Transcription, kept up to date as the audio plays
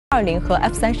20和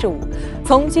F35，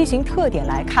从机型特点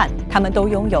来看，它们都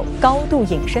拥有高度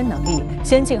隐身能力、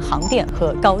先进航电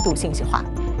和高度信息化。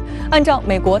按照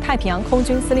美国太平洋空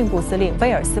军司令部司令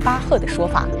威尔斯巴赫的说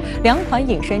法，两款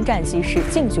隐身战机是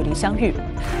近距离相遇，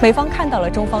美方看到了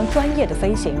中方专业的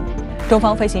飞行，中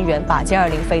方飞行员把歼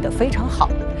20飞得非常好。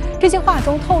这些话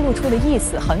中透露出的意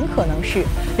思很可能是，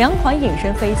两款隐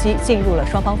身飞机进入了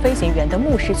双方飞行员的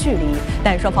目视距离，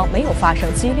但双方没有发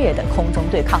生激烈的空中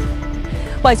对抗。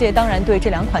外界当然对这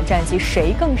两款战机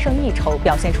谁更胜一筹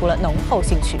表现出了浓厚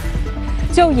兴趣。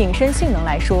就隐身性能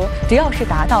来说，只要是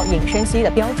达到隐身机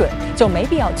的标准，就没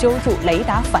必要揪住雷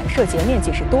达反射截面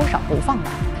积是多少不放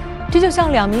了。这就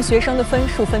像2名学生的分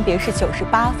数分别是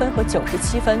98分和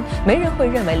97分，没人会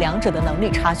认为两者的能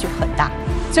力差距很大。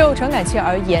就传感器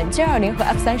而言，歼20和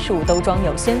F35都装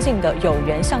有先进的有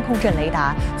源相控阵雷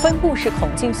达、分布式孔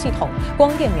径系统、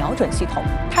光电瞄准系统，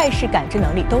态势感知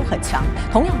能力都很强，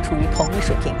同样处于同一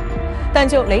水平。但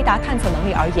就雷达探测能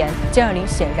力而言，歼20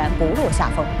显然不落下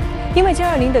风。因为歼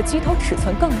20的机头尺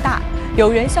寸更大，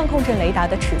有源相控阵雷达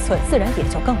的尺寸自然也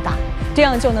就更大，这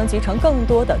样就能集成更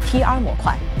多的 TR 模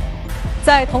块。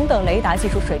在同等雷达技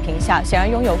术水平下，显然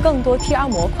拥有更多 TR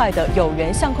模块的有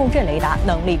源相控阵雷达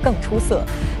能力更出色，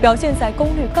表现在功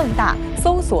率更大、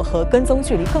搜索和跟踪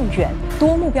距离更远、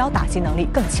多目标打击能力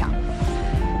更强。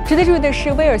值得注意的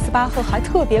是，威尔斯巴赫还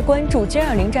特别关注歼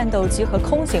20战斗机和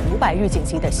空警500预警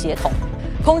机的协同。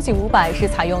空警500是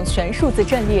采用全数字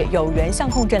阵列有源相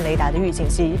控阵雷达的预警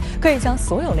机，可以将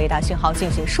所有雷达信号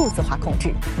进行数字化控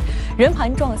制。圆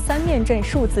盘状3面阵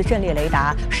数字阵列雷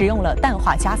达使用了氮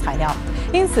化镓材料，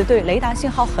因此对雷达信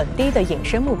号很低的隐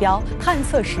身目标探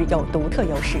测时有独特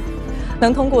优势，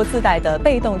能通过自带的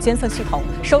被动监测系统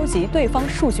收集对方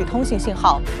数据通信信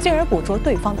号，进而捕捉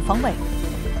对方的方位。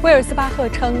威尔斯巴赫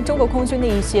称，中国空军的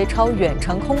一些超远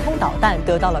程空空导弹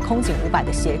得到了空警500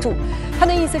的协助。他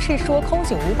的意思是说，空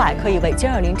警500可以为歼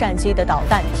20战机的导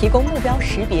弹提供目标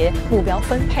识别、目标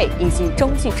分配以及中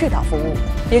继制导服务，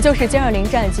也就是歼20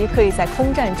战机可以在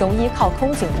空战中依靠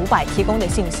空警500提供的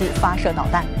信息发射导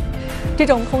弹。这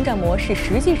种空战模式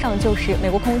实际上就是美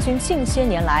国空军近些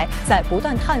年来在不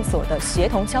断探索的协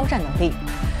同交战能力。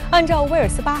按照威尔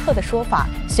斯巴赫的说法，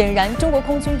显然中国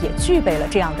空军也具备了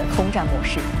这样的空战模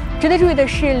式。值得注意的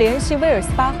是，联系威尔斯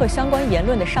巴赫相关言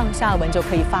论的上下文就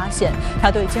可以发现，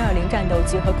他对歼20战斗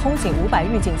机和空警500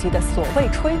预警机的所谓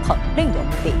吹捧另有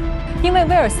目的。因为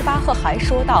威尔斯巴赫还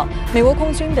说到，美国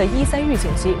空军的E3预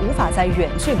警机无法在远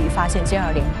距离发现歼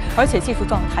20，而且技术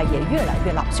状态也越来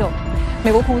越老旧。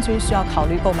美国空军需要考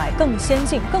虑购买更先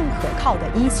进、更可靠的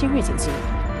E7预警机。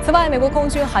此外，美国空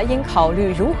军还应考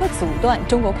虑如何阻断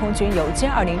中国空军由歼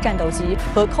20战斗机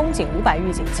和空警500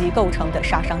预警机构成的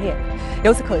杀伤链。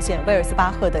由此可见，威尔斯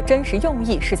巴赫的真实用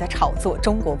意是在炒作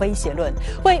中国威胁论，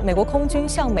为美国空军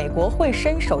向美国会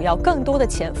伸手要更多的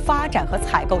钱发展和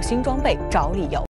采购新装备找理由。